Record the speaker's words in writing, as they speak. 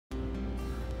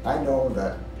I know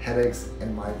that headaches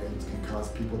and migraines can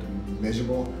cause people to be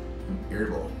miserable and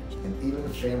irritable, and even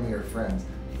family or friends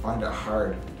find it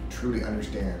hard to truly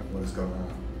understand what is going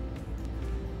on.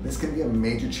 This can be a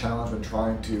major challenge when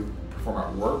trying to perform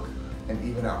at work and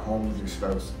even at home with your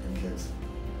spouse and kids.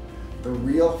 The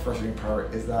real frustrating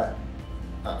part is that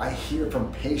I hear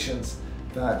from patients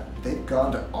that they've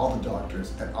gone to all the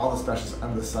doctors and all the specialists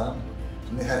under the sun,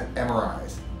 and they've had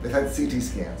MRIs, they've had CT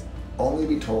scans, only to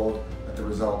be told that the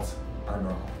results are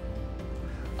normal.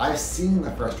 I've seen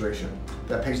the frustration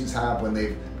that patients have when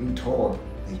they've been told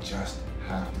they just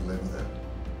have to live with it.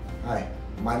 Hi,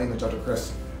 my name is Dr.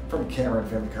 Chris from Cameron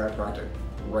Family Chiropractic,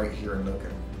 right here in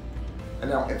Lincoln. And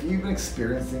now, if you've been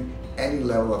experiencing any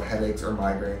level of headaches or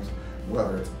migraines,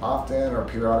 whether it's often or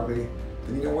periodically,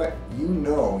 then you know what? You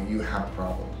know you have a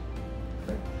problem.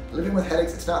 Okay? Living with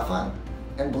headaches, it's not fun.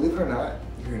 And believe it or not,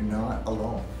 you're not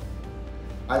alone.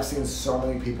 I've seen so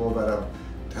many people that have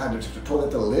had to told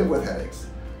that to live with headaches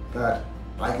that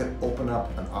I could open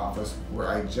up an office where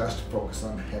I just focus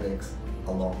on headaches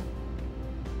alone.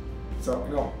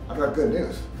 So, I've got good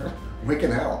news. We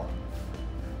can help.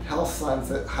 Health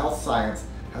science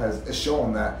has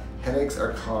shown that headaches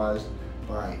are caused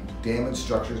by damaged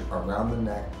structures around the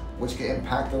neck, which can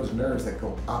impact those nerves that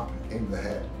go up into the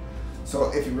head.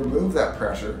 So if you remove that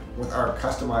pressure with our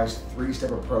customized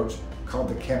 3-step approach called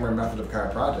the Cameron method of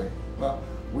chiropractic, well,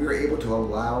 we are able to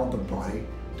allow the body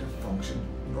to function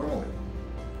normally.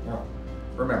 Now,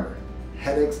 remember,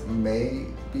 headaches may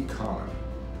be common,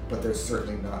 but they're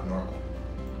certainly not normal.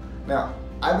 Now,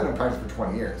 I've been in practice for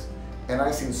 20 years, and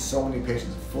I've seen so many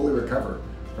patients fully recover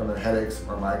from their headaches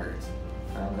or migraines.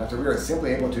 After we are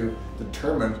simply able to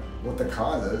determine what the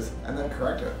cause is and then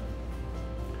correct it.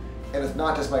 And it's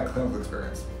not just my clinical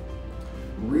experience.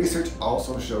 Research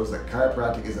also shows that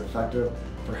chiropractic is effective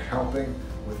for helping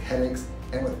with headaches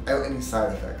and without any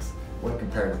side effects when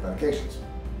compared with medications.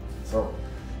 So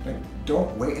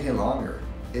don't wait any longer.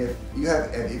 If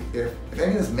any of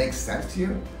this makes sense to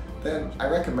you, then I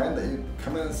recommend that you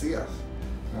come in and see us.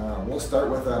 We'll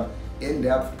start with an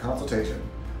in-depth consultation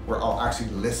where I'll actually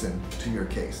listen to your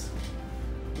case.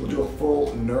 We'll do a full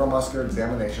neuromuscular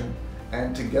examination,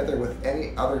 and together with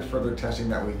any other further testing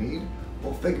that we need,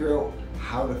 we'll figure out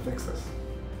how to fix this.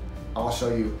 I'll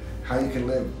show you how you can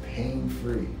live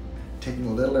pain-free,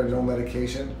 taking little or no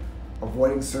medication,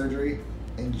 avoiding surgery,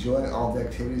 enjoying all the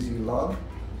activities you love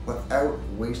without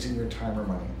wasting your time or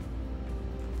money.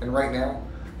 And right now,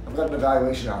 I've got an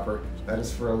evaluation offer that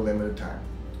is for a limited time.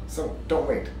 So don't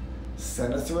wait.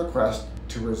 Send us a request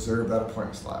to reserve that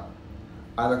appointment slot.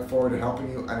 I look forward to helping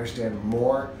you understand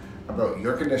more about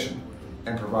your condition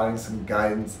and providing some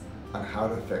guidance on how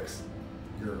to fix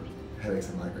your headaches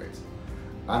and migraines.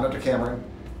 I'm Dr. Cameron,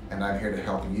 and I'm here to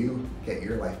help you get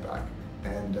your life back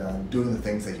and doing the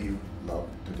things that you love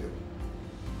to do.